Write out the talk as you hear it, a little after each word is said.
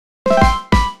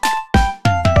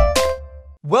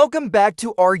Welcome back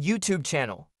to our YouTube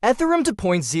channel. Ethereum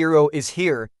 2.0 is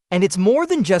here, and it's more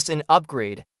than just an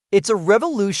upgrade. It's a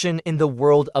revolution in the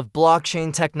world of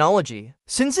blockchain technology.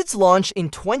 Since its launch in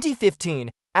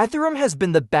 2015, Ethereum has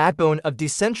been the backbone of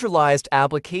decentralized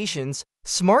applications,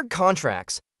 smart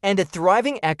contracts, and a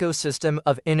thriving ecosystem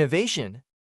of innovation.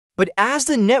 But as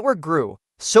the network grew,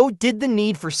 so did the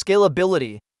need for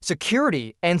scalability,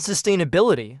 security, and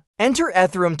sustainability. Enter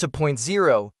Ethereum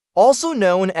 2.0, also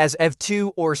known as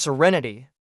ETH2 or Serenity.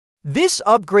 This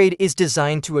upgrade is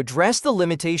designed to address the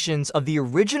limitations of the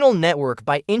original network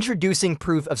by introducing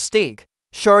proof of stake,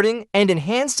 sharding, and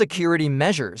enhanced security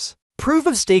measures. Proof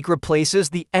of stake replaces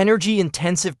the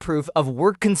energy-intensive proof of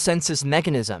work consensus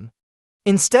mechanism.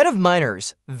 Instead of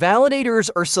miners, validators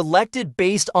are selected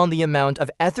based on the amount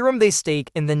of Ethereum they stake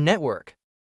in the network.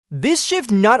 This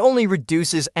shift not only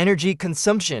reduces energy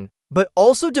consumption, but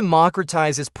also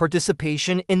democratizes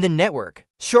participation in the network.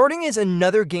 Sharding is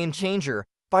another game changer.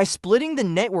 By splitting the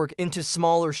network into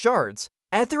smaller shards,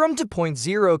 Ethereum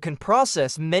 2.0 can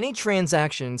process many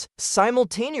transactions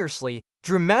simultaneously,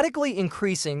 dramatically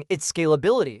increasing its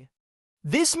scalability.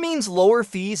 This means lower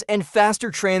fees and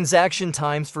faster transaction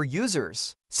times for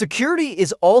users. Security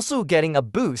is also getting a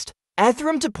boost.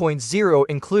 Ethereum 2.0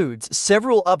 includes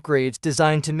several upgrades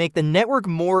designed to make the network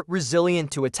more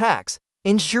resilient to attacks,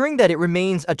 ensuring that it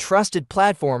remains a trusted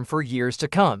platform for years to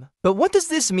come. But what does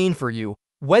this mean for you?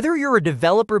 Whether you're a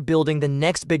developer building the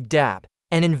next big dApp,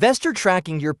 an investor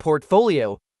tracking your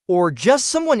portfolio, or just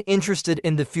someone interested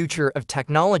in the future of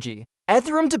technology,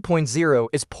 Ethereum 2.0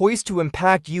 is poised to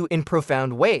impact you in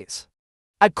profound ways.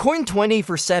 At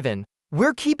Coin24/7,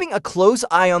 we're keeping a close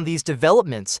eye on these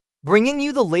developments, bringing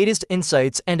you the latest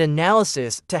insights and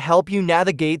analysis to help you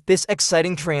navigate this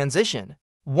exciting transition.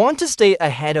 Want to stay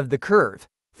ahead of the curve?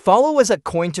 Follow us at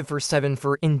Coin24/7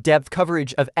 for in-depth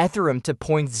coverage of Ethereum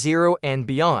 2.0 and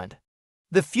beyond.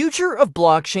 The future of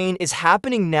blockchain is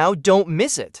happening now, don't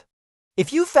miss it.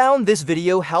 If you found this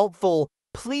video helpful,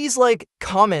 please like,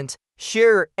 comment,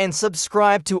 share, and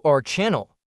subscribe to our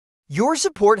channel. Your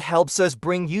support helps us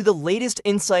bring you the latest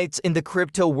insights in the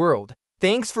crypto world.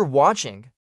 Thanks for watching.